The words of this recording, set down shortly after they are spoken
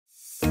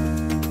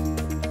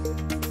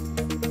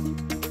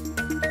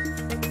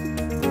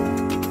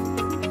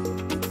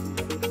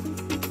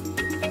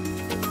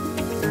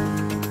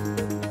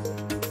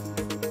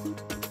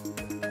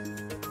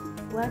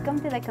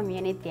Welcome to the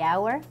Community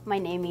Hour. My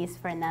name is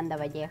Fernanda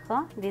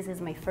Vallejo. This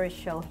is my first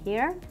show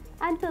here,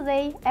 and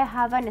today I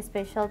have a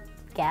special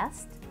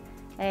guest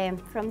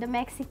from the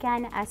Mex y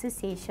Can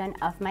Association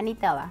of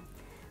Manitoba.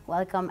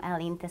 Welcome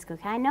Alene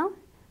Tezcucano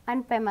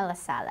and Pamela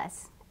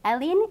Salas.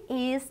 Alene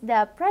is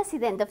the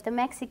president of the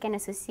Mex y Can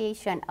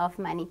Association of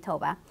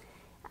Manitoba,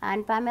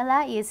 and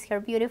Pamela is her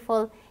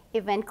beautiful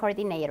event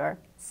coordinator.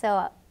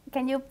 So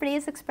can you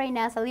please explain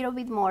us a little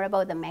bit more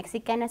about the Mex y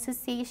Can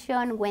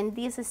Association, when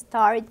this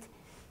started?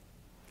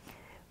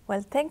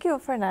 Well, thank you,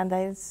 Fernanda.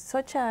 It's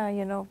such a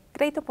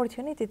great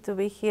opportunity to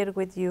be here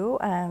with you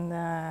and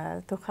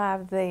to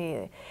have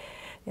the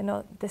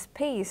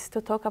space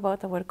to talk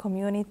about our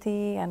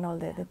community and all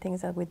the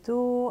things that we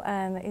do.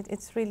 And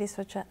it's really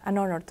such an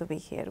honor to be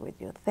here with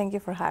you. Thank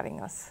you for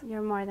having us.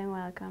 You're more than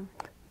welcome.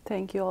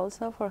 Thank you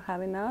also for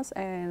having us,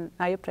 and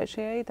I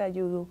appreciate that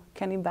you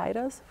can invite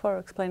us for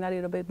explain a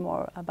little bit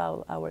more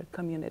about our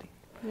community.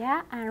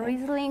 Yeah, and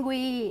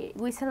recently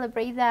we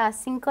celebrate the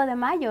Cinco de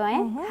Mayo, eh?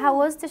 Mm-hmm. How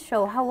was the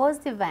show? How was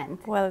the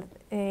event? Well,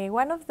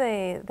 one of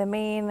the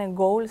main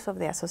goals of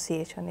the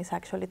association is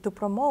actually to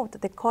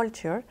promote the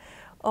culture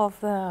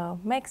of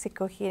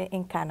Mexico here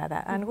in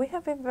Canada. And we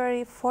have been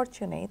very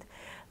fortunate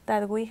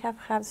that we have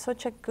had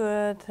such a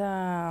good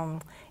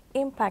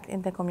impact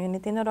in the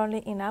community, not only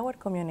in our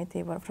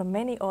community, but from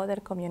many other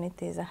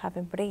communities that have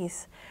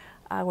embraced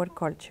our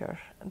culture.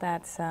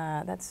 That's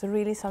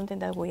really something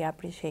that we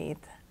appreciate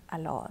a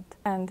lot.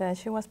 And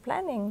she was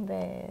planning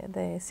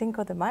the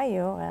Cinco de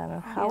Mayo.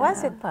 How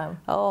was it, Pam?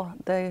 Oh,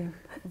 they're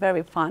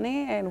very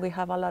funny, and we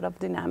have a lot of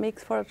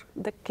dynamics for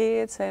the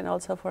kids and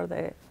also for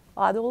the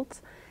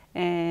adults.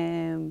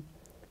 And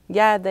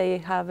yeah, they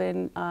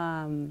having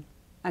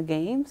a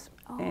games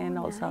and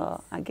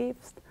also a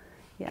gift.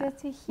 Yeah. Good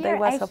to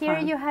hear. I hear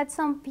you had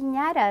some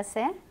piñatas,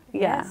 eh?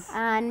 Yeah. Yes.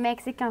 And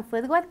Mexican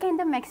food. What kind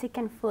of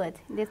Mexican food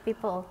these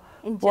people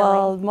enjoy?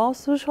 Well,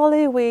 most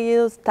usually we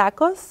use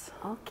tacos.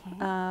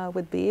 Okay.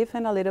 With beef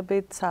and a little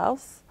bit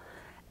sauce.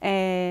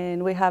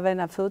 And we have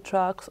a food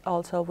trucks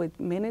also with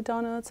mini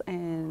donuts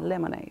and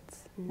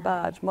lemonades. Nice.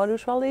 But more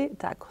usually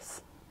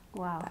tacos.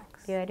 Wow,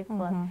 tacos. Beautiful.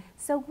 Mm-hmm.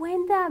 So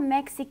when the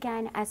Mex y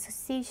Can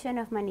Association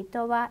of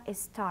Manitoba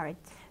started?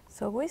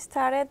 So we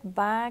started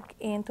back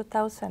in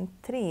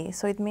 2003.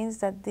 So it means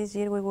that this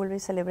year we will be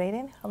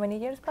celebrating, how many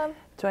years, Pam?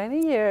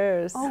 20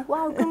 years. Oh,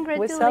 wow,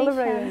 congratulations. We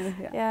celebrated.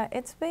 Yeah,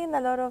 it's been a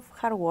lot of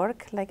hard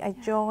work. Like I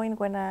joined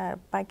when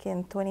back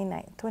in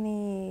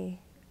 29,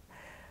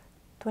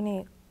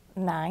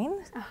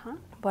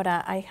 but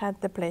I had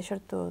the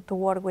pleasure to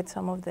work with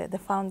some of the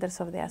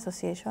founders of the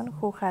association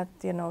who had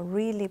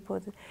really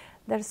put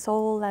their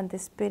soul and the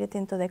spirit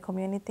into the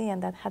community,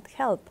 and that had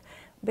helped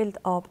build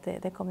up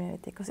the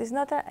community, because it's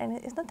not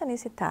an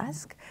easy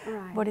task,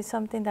 right. But it's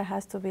something that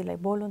has to be like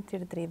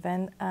volunteer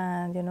driven,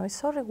 and it's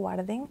so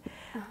rewarding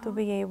to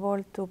be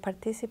able to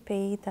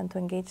participate and to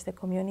engage the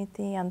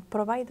community and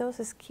provide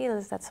those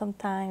skills that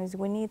sometimes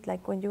we need.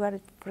 Like when you are,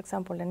 for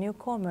example, a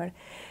newcomer,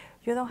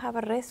 you don't have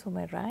a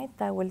resume, right?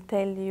 That will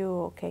tell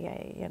you,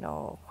 okay,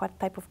 what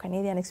type of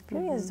Canadian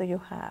experience do you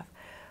have.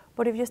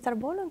 But if you start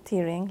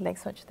volunteering, like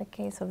such the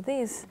case of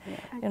this,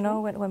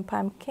 when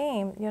Pam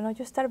came,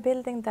 you start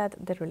building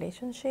the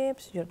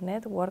relationships, your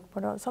network,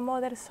 but some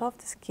other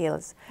soft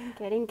skills. And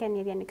getting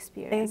Canadian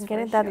experience.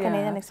 Getting that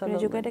Canadian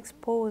experience, you get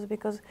exposed,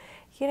 because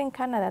here in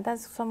Canada,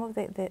 that's some of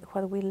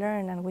what we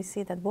learn, and we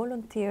see that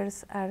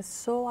volunteers are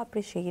so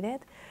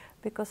appreciated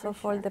because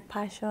of all the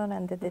passion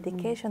and the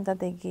dedication that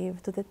they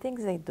give to the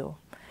things they do.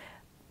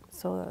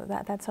 So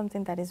that's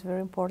something that is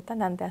very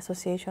important, and the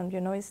association,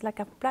 is like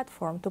a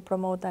platform to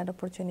promote that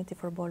opportunity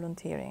for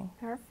volunteering.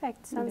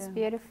 Perfect, sounds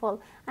beautiful.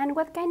 And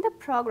what kind of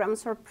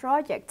programs or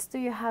projects do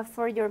you have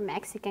for your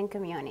Mexican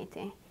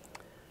community?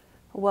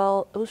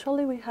 Well,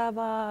 usually we have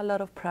a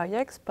lot of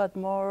projects, but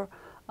more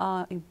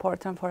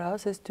important for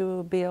us is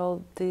to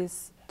build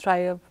these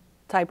type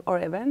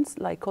of events,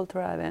 like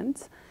cultural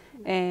events.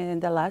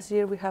 And the last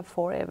year we have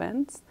 4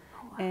 events.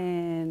 Oh,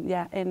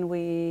 wow. And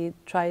we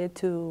try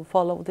to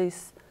follow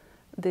this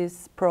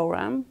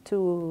program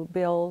to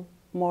build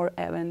more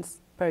events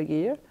per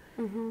year.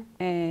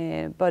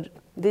 But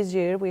this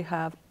year we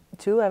have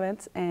 2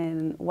 events,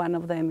 and one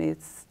of them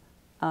is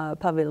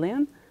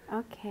Pavilion.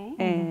 Okay.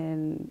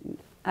 And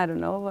I don't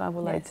know, I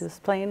would like to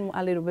explain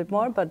a little bit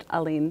more, but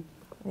Alene,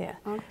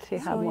 she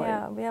have more.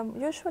 Yeah,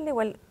 usually,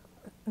 well,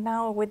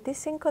 now with this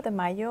Cinco de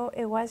Mayo,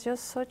 it was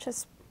just such a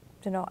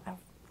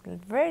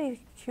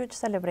very huge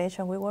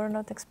celebration. We were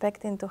not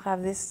expecting to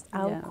have this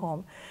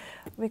outcome.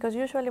 Because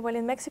usually, well,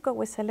 in Mexico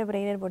we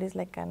celebrate it, but it's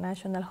like a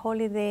national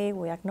holiday,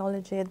 we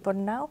acknowledge it. But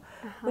now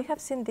we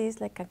have seen this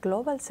like a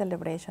global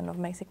celebration of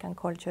Mexican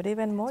culture,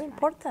 even more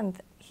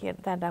important here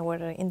than our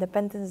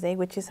Independence Day,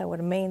 which is our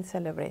main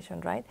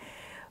celebration, right?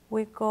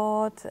 We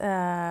got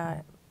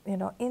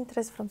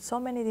interest from so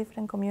many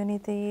different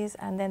communities,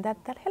 and then that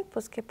helped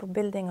us keep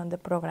building on the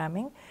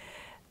programming.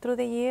 through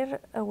the year,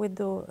 we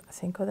do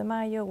Cinco de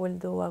Mayo, we'll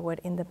do our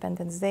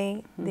Independence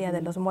Day, Dia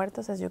de los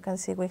Muertos. As you can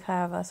see, we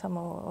have some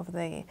of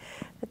the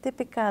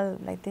typical,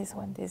 like this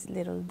one, this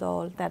little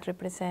doll that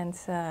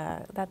represents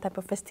that type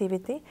of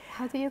festivity.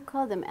 How do you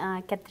call them?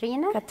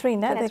 Katrina?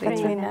 Katrina, the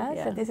Katrina.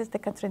 Yeah. So this is the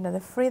Katrina, the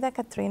Frida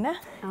Katrina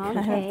kind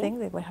of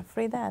thing. We have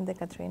Frida and the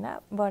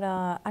Katrina. But,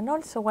 and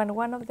also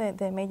one of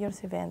the major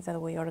events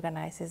that we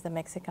organize is the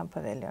Mexican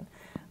Pavilion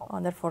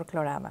under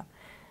Folklorama.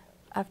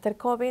 After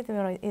COVID, you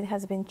know, it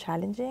has been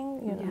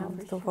challenging, you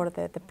know, for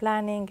the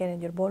planning,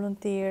 getting your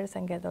volunteers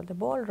and get all the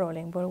ball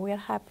rolling. But we are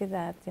happy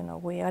that, you know,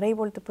 we are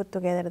able to put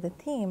together the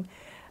team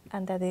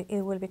and that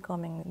it will be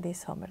coming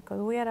this summer.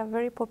 Because we are a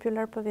very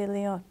popular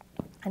pavilion.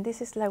 And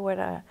this is like where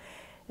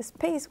a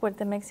space where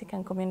the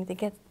Mexican community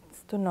gets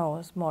to know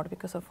us more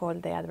because of all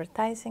the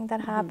advertising that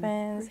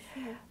happens.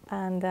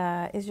 And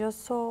it's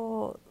just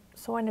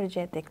so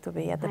energetic to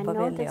be at the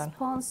pavilion. And all the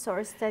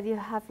sponsors that you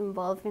have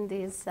involved in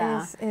this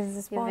is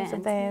the sponsor,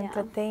 event. the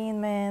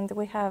entertainment.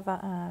 We have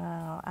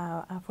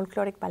a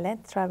folkloric ballet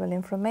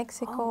traveling from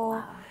Mexico. Oh,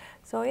 wow.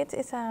 So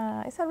it's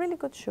a really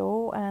good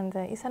show, and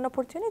it's an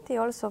opportunity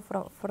also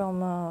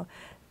from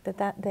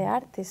the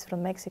artists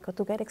from Mexico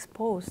to get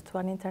exposed to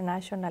an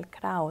international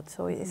crowd.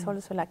 So it's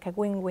also like a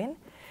win-win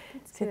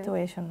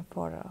situation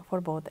for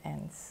both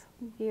ends.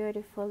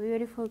 Beautiful,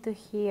 beautiful to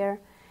hear.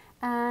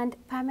 And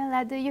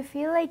Pamela, do you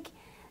feel like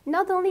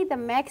not only the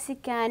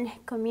Mexican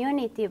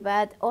community,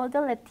 but all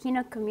the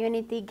Latino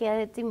community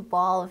get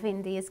involved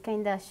in this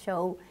kind of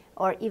show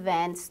or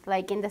events,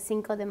 like in the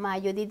Cinco de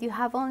Mayo? Did you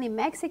have only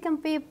Mexican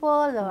people,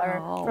 or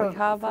no, we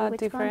have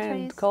different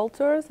countries?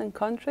 cultures and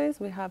countries.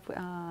 We have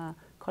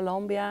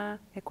Colombia,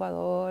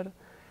 Ecuador,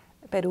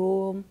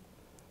 Peru,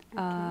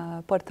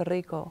 Puerto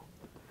Rico.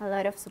 A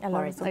lot of support. A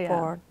lot of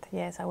support,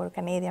 yes, our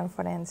Canadian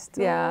friends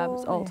too. Yeah,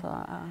 also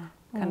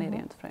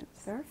Canadian friends.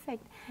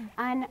 Perfect.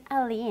 And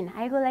Alene,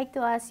 I would like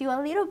to ask you a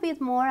little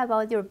bit more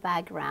about your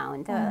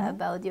background,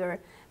 about your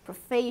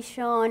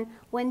profession.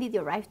 When did you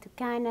arrive to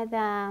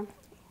Canada?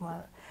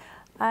 Well,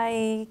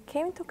 I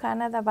came to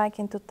Canada back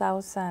in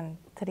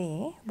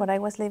 2003, but I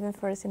was living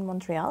first in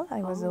Montreal.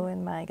 I was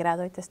doing my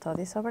graduate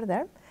studies over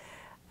there.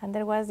 And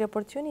there was the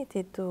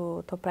opportunity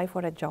to apply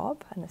for a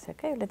job. And I said,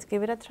 okay, let's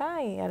give it a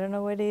try. I don't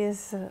know what it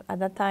is. At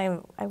that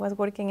time, I was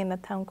working in a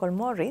town called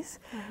Morris.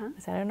 I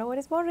said, I don't know what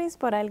is Morris,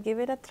 but I'll give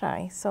it a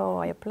try. So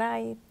I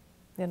applied,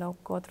 you know,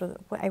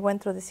 I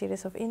went through the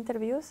series of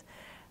interviews,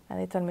 and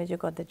they told me you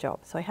got the job.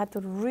 So I had to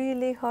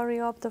really hurry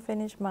up to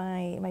finish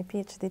my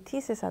PhD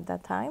thesis at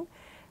that time.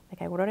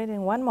 Like I wrote it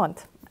in 1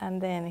 month.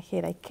 And then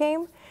here I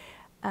came.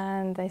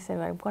 And I said,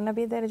 well, I'm going to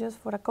be there just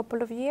for a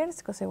couple of years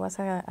because it was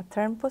a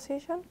term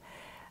position.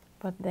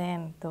 But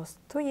then those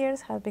 2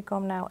 years have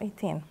become now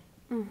 18.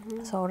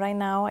 So right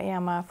now I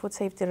am a food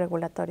safety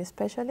regulatory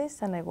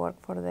specialist, and I work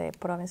for the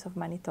province of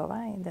Manitoba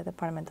in the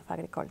Department of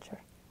Agriculture.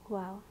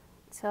 Wow.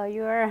 So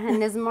you're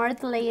a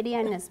smart lady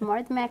and a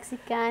smart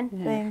Mexican.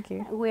 Thank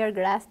you. We are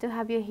glad to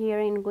have you here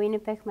in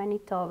Winnipeg,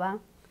 Manitoba.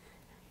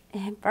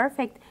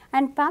 Perfect.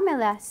 And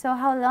Pamela, so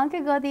how long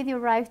ago did you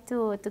arrive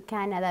to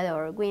Canada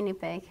or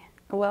Winnipeg?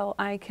 Well,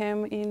 I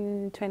came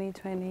in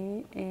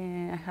 2020,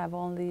 and I have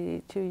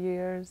only 2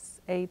 years,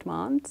 8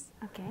 months.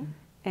 Okay.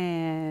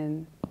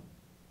 And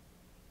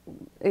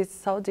it's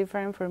so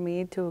different for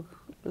me to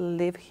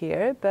live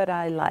here, but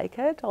I like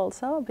it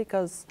also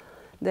because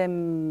the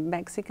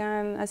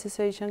Mexican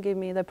Association gave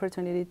me the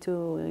opportunity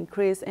to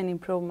increase and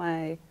improve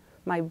my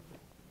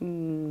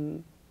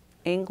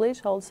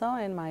English also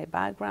and my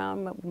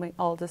background,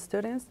 all the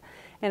students.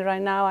 And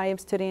right now I am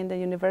studying the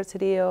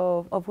University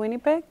of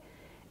Winnipeg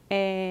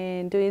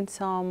and doing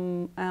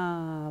some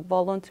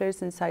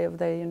volunteers inside of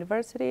the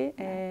university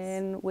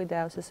and with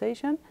the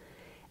association.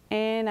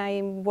 And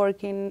I'm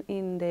working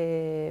in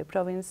the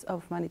province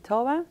of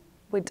Manitoba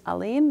with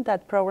Alene,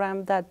 that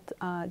program that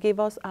give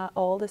us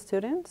all the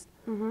students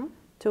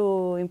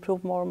to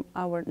improve more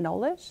our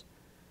knowledge.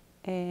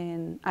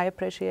 And I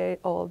appreciate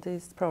all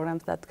these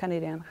programs that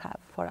Canadians have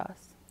for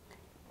us.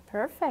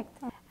 Perfect.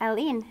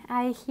 Alene,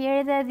 I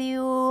hear that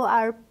you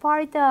are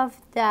part of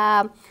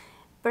the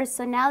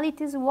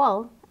Personalities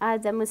Wall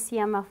at the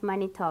Museum of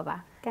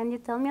Manitoba. Can you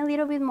tell me a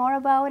little bit more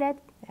about it?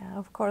 Yeah,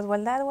 of course.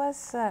 Well, that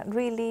was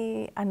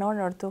really an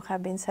honor to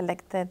have been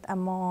selected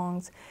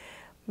amongst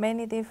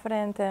many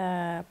different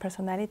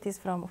personalities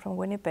from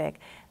Winnipeg.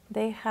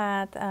 They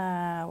had,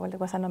 well, there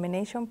was a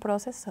nomination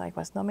process, so I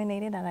was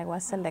nominated and I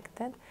was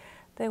selected.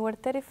 There were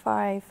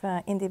 35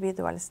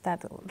 individuals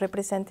that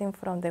representing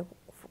from the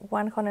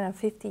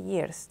 150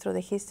 years through the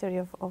history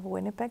of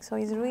Winnipeg. So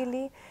it's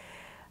really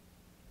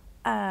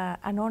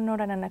an honor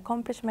and an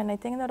accomplishment, I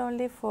think, not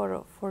only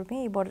for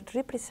me, but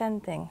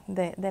representing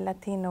the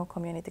Latino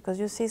community, because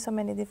you see so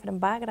many different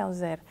backgrounds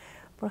there.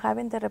 For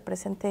having the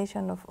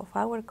representation of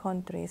our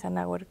countries and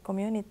our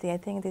community, I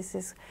think this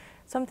is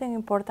something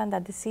important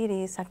that the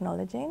city is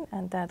acknowledging,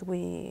 and that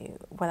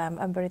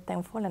I'm very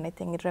thankful, and I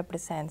think it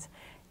represents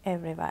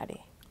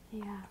everybody.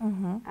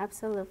 Yeah,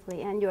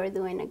 absolutely, and you're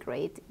doing a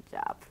great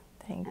job.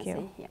 Thank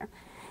you. Here.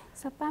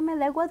 So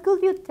Pamela, what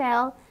could you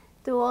tell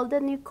to all the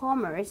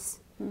newcomers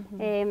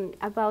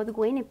about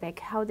Winnipeg.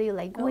 How do you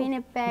like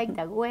Winnipeg,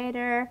 the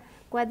weather,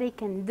 what they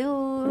can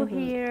do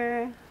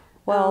here?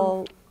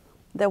 Well,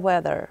 the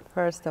weather,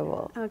 first of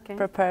all. Okay.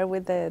 Prepare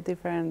with the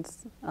different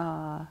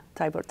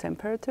type of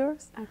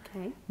temperatures.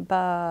 Okay.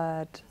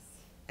 But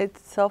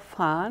it's so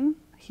fun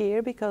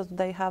here because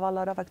they have a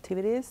lot of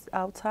activities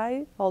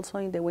outside, also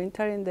in the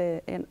winter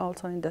and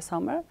also in the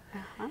summer.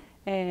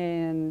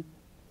 And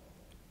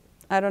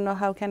I don't know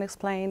how I can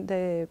explain,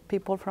 the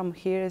people from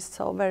here is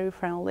so very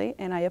friendly,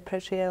 and I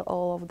appreciate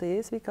all of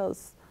this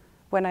because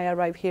when I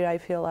arrive here I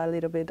feel a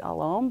little bit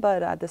alone,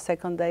 but at the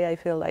second day I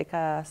feel like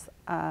a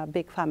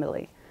big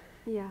family.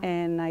 Yeah.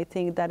 And I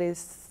think that is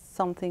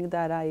something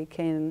that I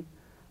can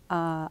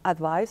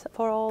advise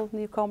for all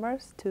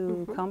newcomers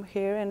to come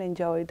here and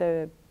enjoy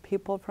the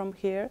people from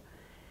here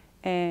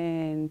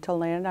and to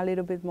learn a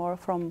little bit more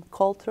from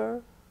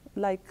culture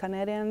like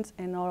Canadians,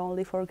 and not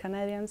only for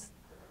Canadians,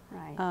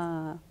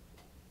 Right.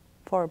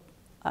 For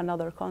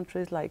another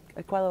countries like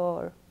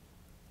Ecuador,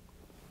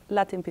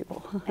 Latin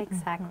people.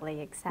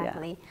 Exactly,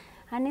 exactly.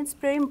 And it's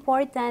very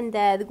important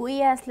that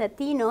we as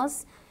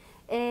Latinos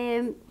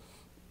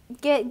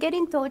get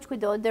in touch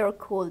with other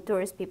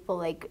cultures, people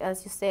like,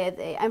 as you said,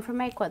 I'm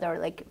from Ecuador,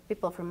 like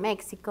people from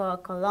Mexico,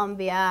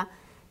 Colombia,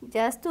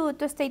 just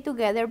to stay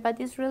together, but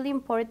it's really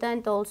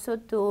important also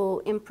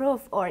to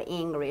improve our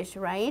English,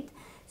 right?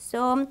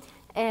 So,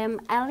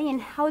 Alene,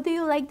 how do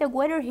you like the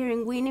weather here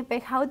in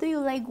Winnipeg? How do you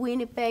like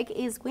Winnipeg?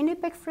 Is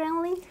Winnipeg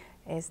friendly?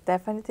 It's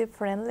definitely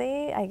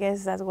friendly. I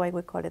guess that's why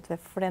we call it the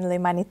friendly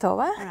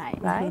Manitoba,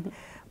 right?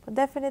 But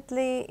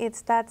definitely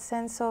it's that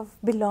sense of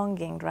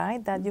belonging,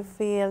 right? That you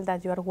feel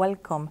that you are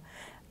welcome,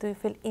 do you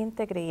feel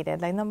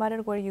integrated? Like no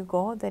matter where you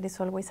go, there is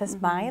always a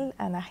smile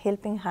and a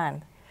helping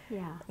hand.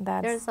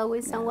 Yeah, there's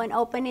always someone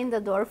opening the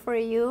door for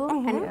you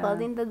and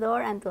holding the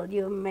door until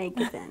you make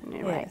it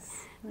in, right?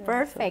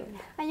 Perfect.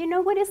 And you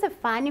know what is a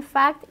funny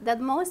fact?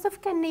 That most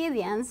of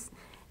Canadians,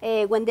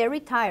 when they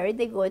retire,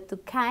 they go to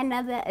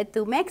Canada,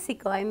 to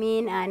Mexico, I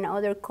mean, and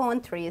other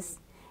countries.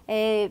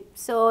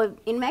 So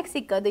in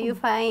Mexico, do you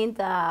find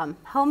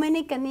how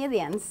many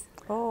Canadians?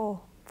 Oh,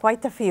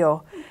 quite a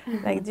few.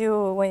 Like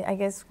I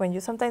guess when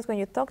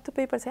you talk to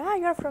people, say,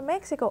 you're from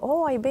Mexico.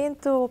 Oh, I've been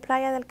to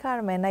Playa del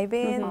Carmen. I've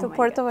been to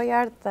Puerto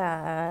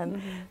Vallarta.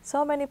 And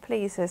so many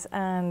places.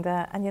 And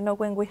you know,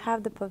 when we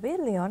have the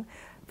pavilion,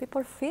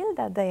 people feel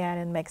that they are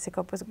in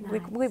Mexico because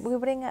we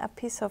bring a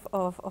piece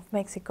of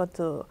Mexico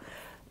to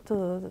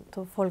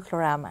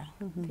Folklorama.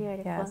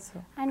 Beautiful. Yeah,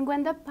 so. And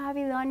when the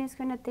pavilion is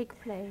going to take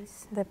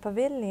place? The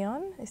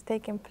pavilion is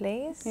taking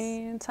place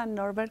in San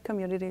Norbert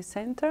Community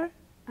Center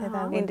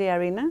in the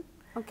arena.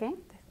 Okay.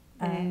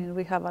 And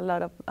we have a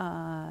lot of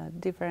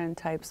different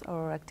types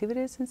of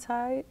activities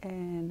inside,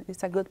 and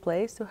it's a good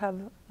place to have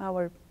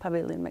our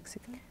pavilion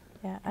Mexican.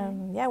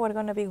 Yeah, we're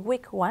going to be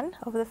week 1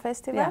 of the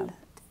festival. Yeah.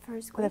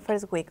 The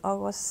first week,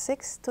 August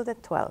 6th to the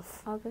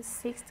 12th.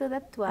 August 6th to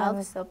the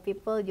 12th, so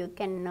people, you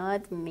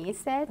cannot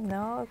miss it.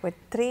 No, with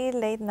 3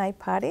 late night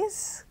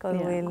parties,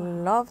 because we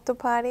love to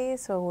party,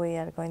 so we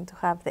are going to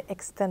have the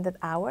extended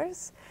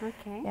hours.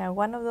 Okay. Yeah,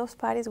 one of those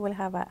parties will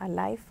have a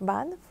live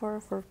band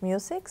for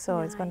music, so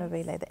it's going to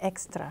be like the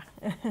extra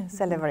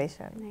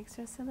celebration. An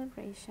extra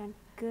celebration.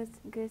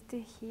 Good to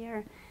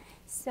hear.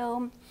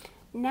 So,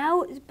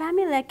 now,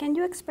 Pamela, can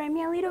you explain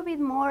me a little bit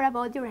more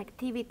about your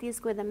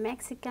activities with the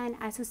Mexican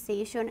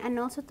Association, and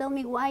also tell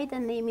me why the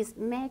name is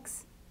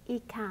Mex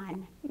y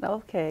Can?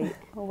 Okay.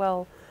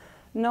 Well,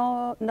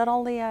 not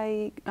only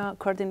I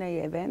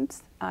coordinate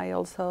events, I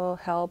also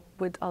help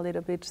with a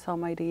little bit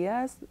some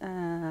ideas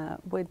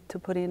to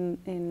put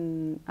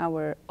in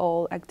our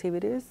all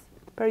activities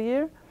per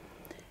year.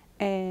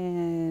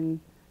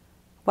 And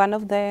one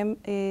of them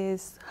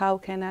is how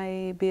can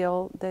I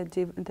build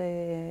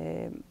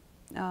the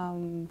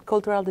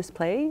cultural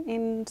display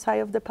inside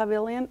of the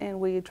pavilion, and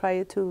we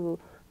try to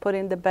put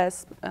in the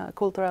best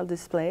cultural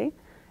display,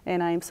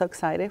 and I'm so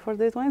excited for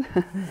this one.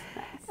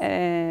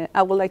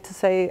 I would like to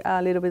say a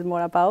little bit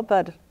more about,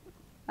 but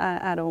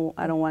I don't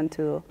want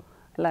to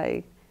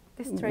like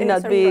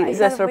not be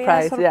the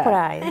surprise.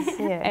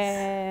 Yes.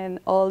 And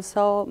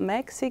also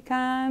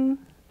Mexican.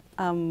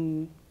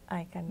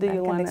 I can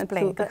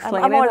explain.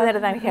 I'm older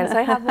than here, so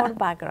I have more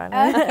background.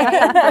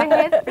 Okay, go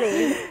ahead,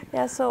 please.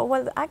 Yeah, so,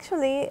 well,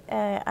 actually,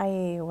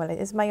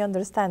 it's my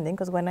understanding,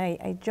 because when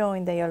I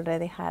joined, they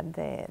already had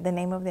the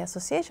name of the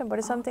association, but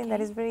it's something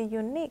that is very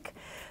unique,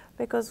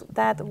 because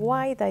that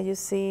Y that you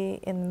see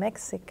in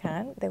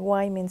Mexican, the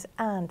Y means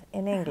and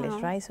in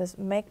English, right? So it's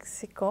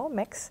Mexico,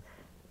 Mex,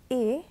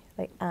 y,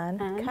 like and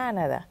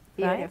Canada,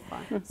 right?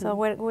 Beautiful. So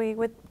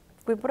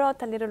we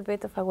brought a little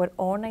bit of our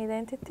own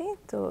identity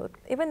to,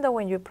 even though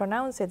when you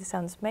pronounce it, it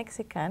sounds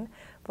Mexican,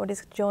 but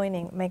it's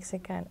joining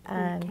Mexican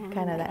and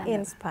Canada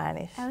in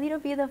Spanish. A little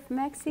bit of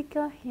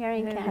Mexico here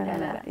in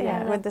Canada.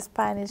 Yeah, with the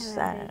Spanish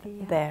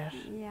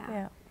there.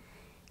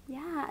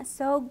 Yeah,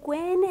 so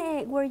when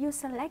were you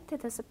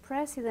selected as a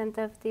president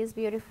of this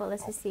beautiful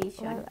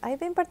association? Well, I've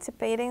been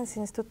participating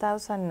since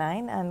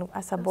 2009, and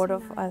as a board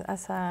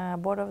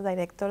of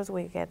directors,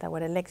 we get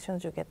our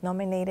elections. You get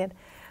nominated.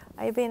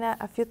 I've been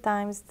a few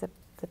times the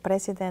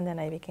president,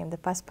 and I became the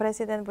past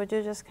president. But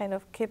you just kind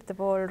of keep the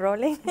ball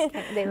rolling.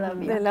 They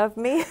love you. They love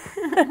me,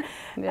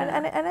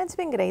 Yeah. and it's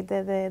been great.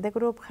 The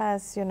group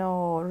has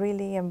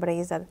really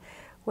embraced that.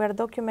 We're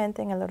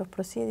documenting a lot of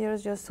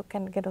procedures just to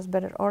kind of get us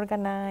better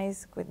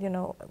organized.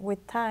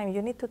 With time,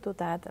 you need to do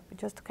that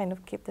just to kind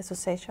of keep the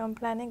succession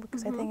planning,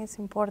 because I think it's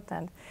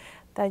important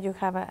that you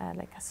have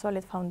a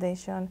solid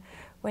foundation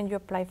when you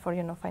apply for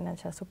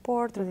financial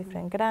support through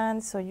different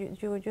grants. So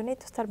you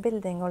need to start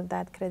building all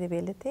that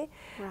credibility,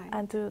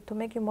 and to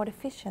make you more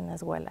efficient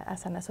as well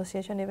as an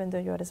association, even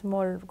though you're a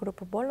small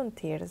group of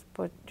volunteers.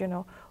 But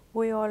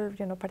we all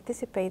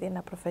participate in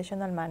a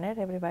professional manner.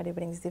 Everybody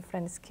brings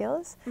different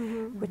skills,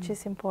 which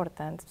is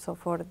important. So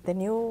for the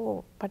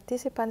new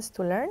participants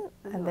to learn,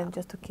 and then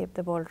just to keep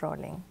the ball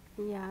rolling.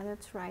 Yeah,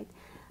 that's right.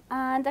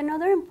 And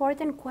another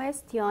important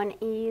question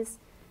is,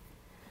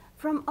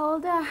 from all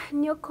the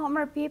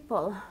newcomer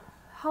people,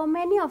 how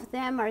many of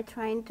them are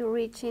trying to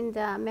reach in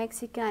the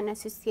Mexican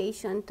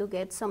Association to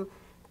get some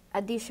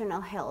additional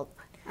help?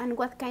 And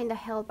what kind of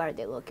help are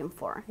they looking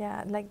for?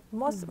 Yeah,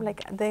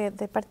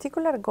 the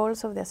particular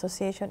goals of the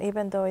association,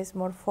 even though it's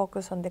more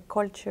focused on the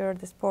culture,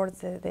 the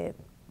sports, the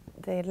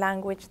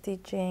language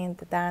teaching,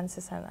 the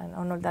dances, and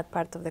all that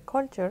part of the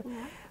culture,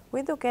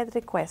 we do get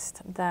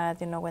requests that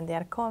when they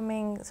are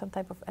coming, a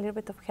little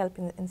bit of help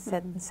in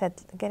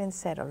getting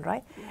settled,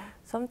 right? Yeah.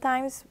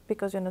 Sometimes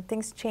because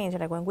things change.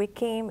 Like when we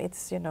came,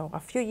 it's a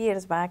few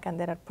years back, and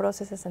there are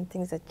processes and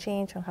things that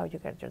change on how you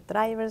get your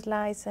driver's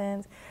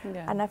license,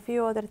 and a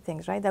few other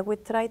things, right? That we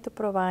try to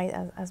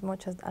provide as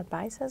much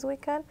advice as we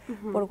can.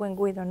 But when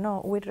we don't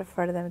know, we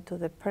refer them to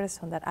the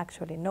person that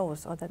actually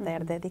knows, or that they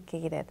are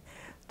dedicated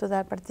to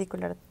that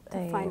particular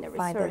find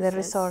the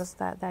resource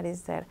that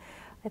is there.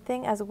 I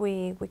think as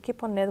we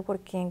keep on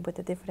networking with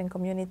the different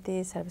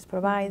communities, service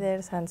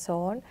providers, and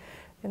so on,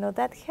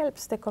 that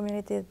helps the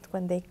community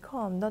when they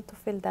come not to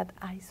feel that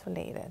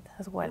isolated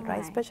as well,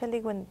 right?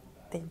 Especially when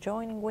they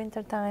join in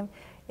wintertime,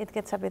 it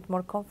gets a bit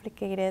more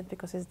complicated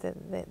because it's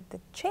the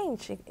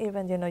change.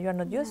 Even you're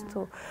not used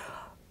to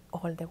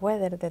all the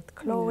weather, the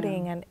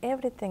clothing, and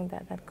everything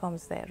that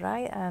comes there,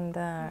 right? And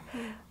a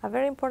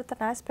very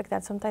important aspect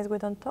that sometimes we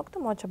don't talk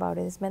too much about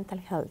is mental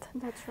health.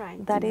 That's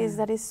right. That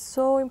is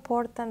so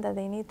important, that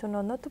they need to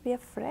know not to be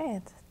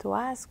afraid to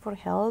ask for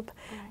help.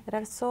 There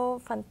are so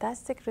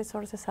fantastic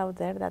resources out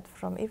there that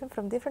even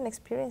from different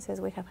experiences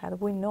we have had,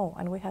 we know,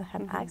 and we have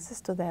had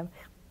access to them,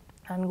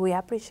 and we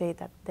appreciate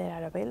that they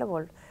are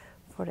available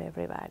for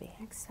everybody.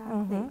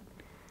 Exactly.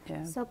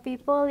 Yeah. So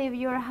people, if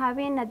you're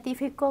having a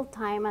difficult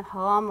time at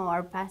home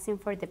or passing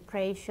for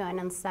depression,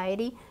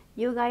 anxiety,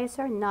 you guys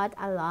are not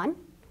alone.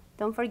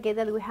 Don't forget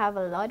that we have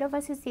a lot of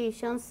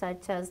associations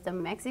such as the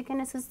Mexican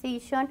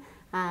Association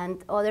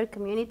and other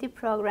community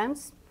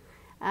programs.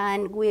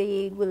 And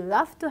we would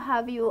love to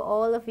have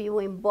all of you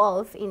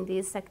involved in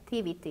these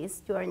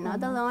activities. You are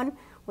not alone.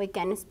 We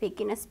can speak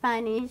in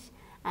Spanish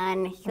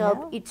and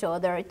help each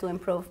other to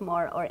improve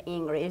more our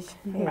English,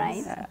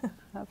 right? Yeah,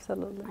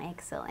 absolutely.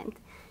 Excellent.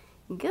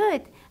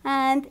 Good.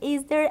 And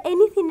is there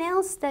anything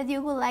else that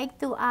you would like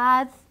to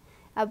add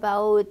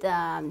about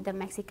the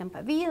Mexican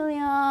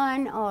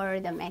Pavilion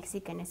or the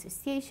Mexican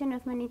Association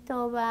of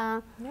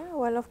Manitoba? Yeah,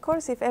 well, of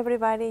course, if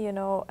everybody,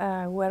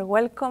 we're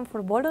welcome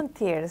for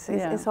volunteers.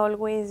 It's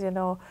always,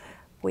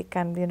 we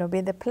can, be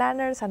the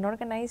planners and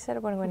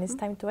organizer when it's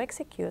time to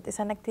execute. It's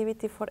an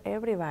activity for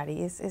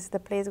everybody. It's the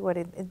place where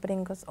it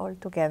brings us all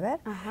together.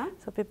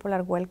 So people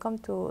are welcome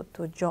to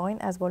join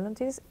as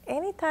volunteers.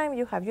 Anytime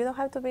you don't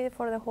have to be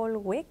for the whole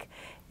week.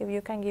 If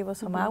you can give us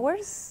some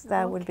hours,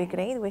 that would be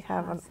great. We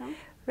have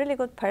really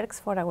good perks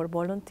for our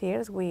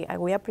volunteers. We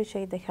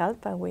appreciate the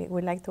help, and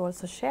we like to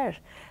also share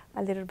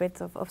a little bit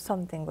of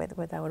something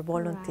with our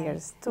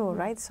volunteers too,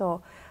 right?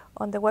 So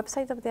on the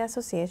website of the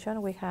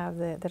association, we have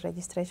the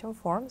registration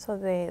form. So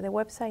the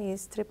website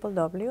is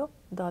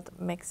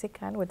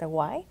www.mexican with a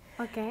Y,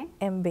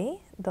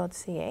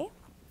 mb.ca.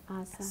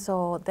 Awesome.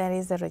 So there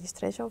is the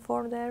registration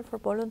form there for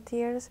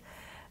volunteers.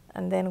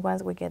 And then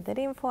once we get that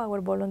info,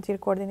 our volunteer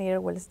coordinator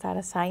will start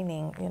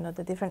assigning,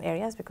 the different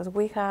areas, because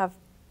we have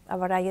a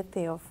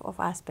variety of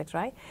aspects,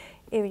 right?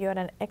 If you're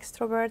an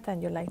extrovert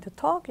and you like to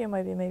talk, you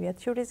might be maybe a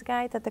tourist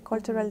guide at the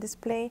cultural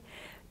display.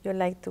 You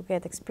like to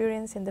get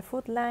experience in the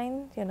food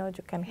line,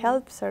 you can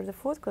help serve the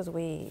food, because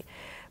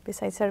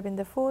besides serving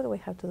the food, we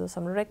have to do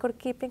some record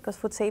keeping, because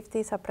food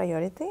safety is a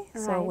priority.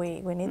 Right. So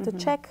we need to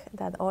check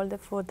that all the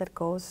food that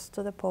goes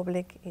to the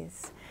public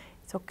it's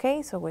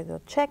okay. So we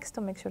do checks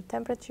to make sure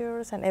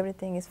temperatures and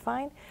everything is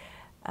fine.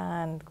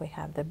 And we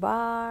have the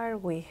bar,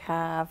 we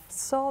have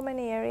so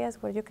many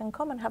areas where you can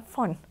come and have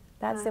fun.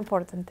 That's the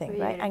important thing,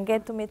 right? And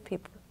get to meet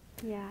people.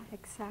 Yeah,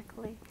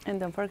 exactly. And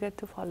don't forget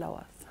to follow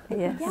us.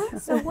 Yes. Yeah,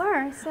 so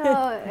where? So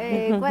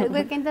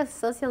what kind of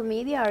social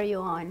media are you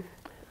on?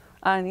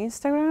 On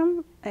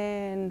Instagram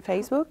and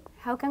Facebook.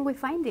 How can we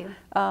find you?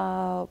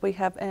 We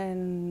have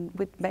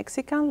with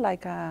Mexican,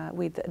 like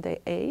with the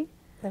A.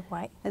 The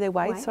Y. The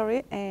Y,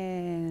 sorry,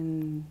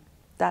 and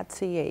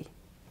 .ca.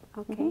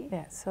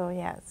 Okay.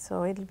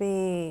 So it'll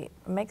be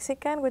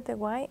Mexican with the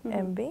Y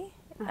and B,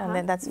 and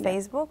then that's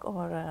Facebook,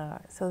 or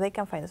so they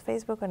can find us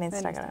Facebook and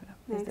Instagram.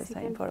 It's the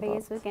same for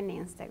Facebook both. and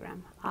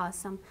Instagram.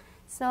 Awesome.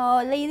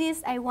 So,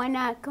 ladies, I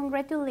wanna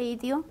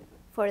congratulate you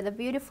for the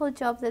beautiful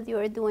job that you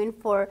are doing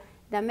for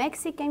the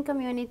Mexican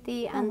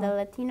community and the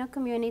Latino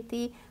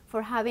community,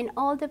 for having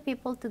all the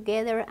people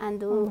together and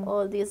do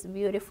all this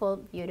beautiful,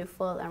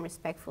 beautiful and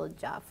respectful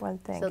job. Well,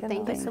 thank you.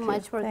 Thank you so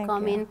much for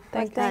coming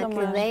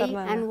today,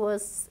 and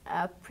was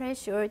a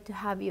pleasure to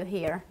have you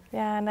here.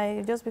 Yeah,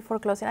 and just before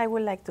closing, I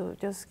would like to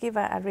just give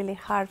a really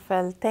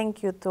heartfelt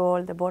thank you to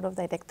all the board of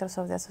directors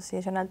of the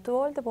association and to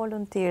all the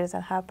volunteers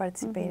that have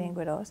participating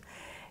with us.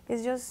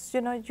 It's just,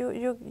 you know,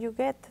 you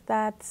get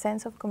that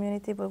sense of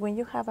community, but when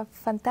you have a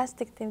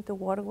fantastic team to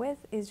work with,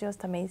 it's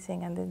just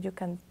amazing, and then you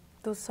can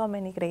do so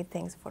many great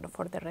things for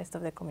the rest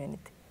of the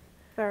community.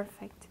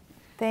 Perfect.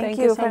 Thank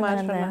you so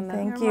much, Fernanda. Fernanda.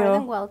 Thank You're more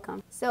than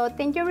welcome. So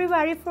thank you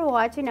everybody for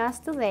watching us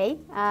today.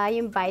 I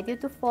invite you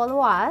to follow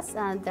us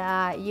and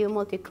the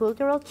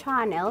Multicultural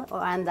channel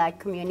and the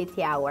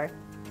Community Hour.